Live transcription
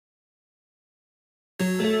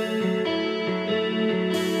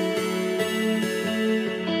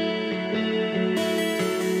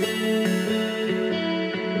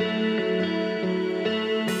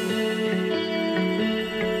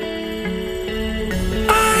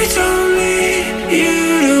I don't need you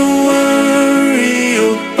to worry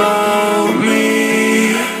about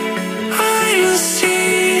me. I just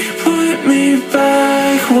see, put me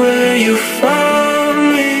back where you found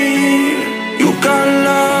me. You got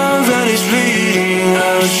love and it's bleeding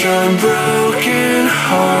out your broken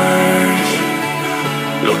heart.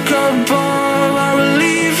 Look above, I will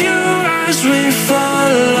leave you as we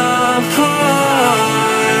fall apart.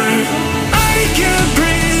 I can't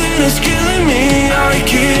breathe and it's killing me. I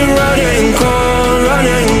keep running cold,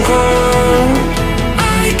 running cold.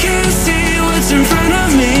 I can't see what's in front of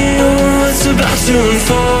me or what's about to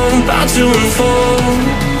unfold, about to unfold.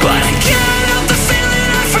 But I can't help the feeling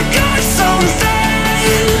I forgot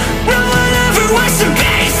something. No one ever wants to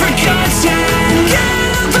be forgotten.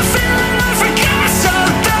 Can't help the feeling I forgot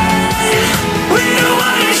something. We don't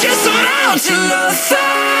wanna just hold out to nothing.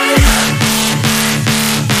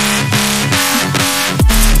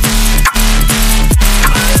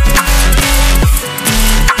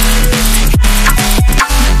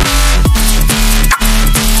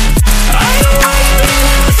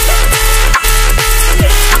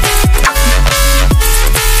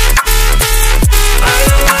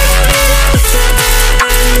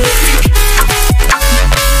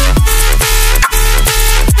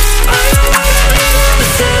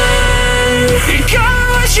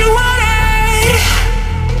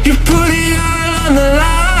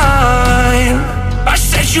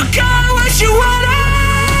 You got what you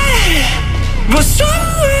wanted, but so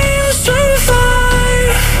will you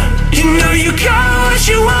survive. You know you got what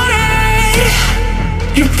you wanted.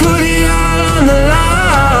 You put it all on the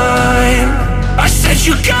line. I said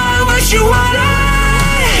you got what you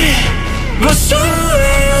wanted, but so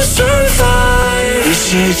will you survive.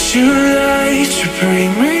 Is it too late to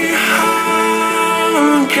bring me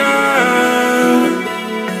home, girl?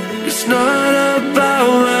 It's not about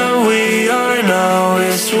where we are now,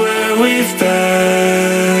 it's where we've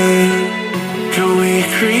been. Could we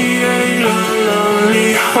create a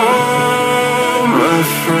lonely home, my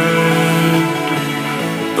friend,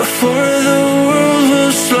 before the world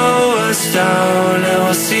will slow us down and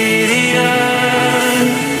we'll see the end?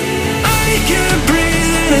 I can't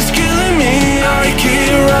breathe and it's killing me. I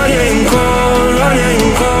keep running cold, running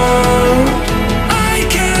cold. I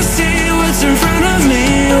can't see what's in front of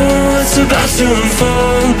me or what's about to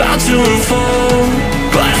unfold, about to unfold.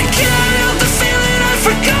 But I can't help the feeling I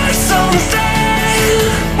forgot something.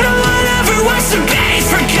 No one ever wants to be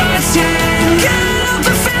forgotten. Can't help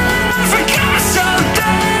the feeling I forgot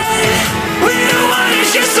something. We don't wanna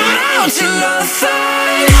just hold out to nothing.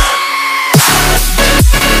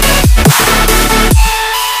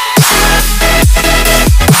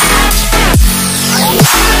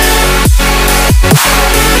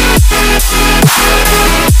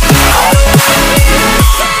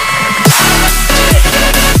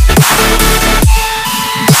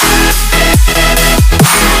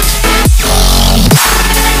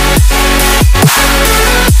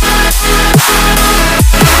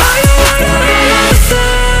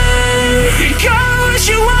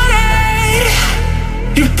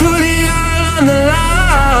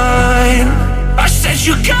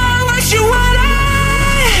 You got what you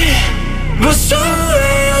wanted, but so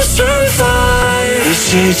will you survive.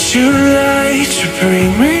 Is it too late to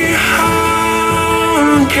bring me home?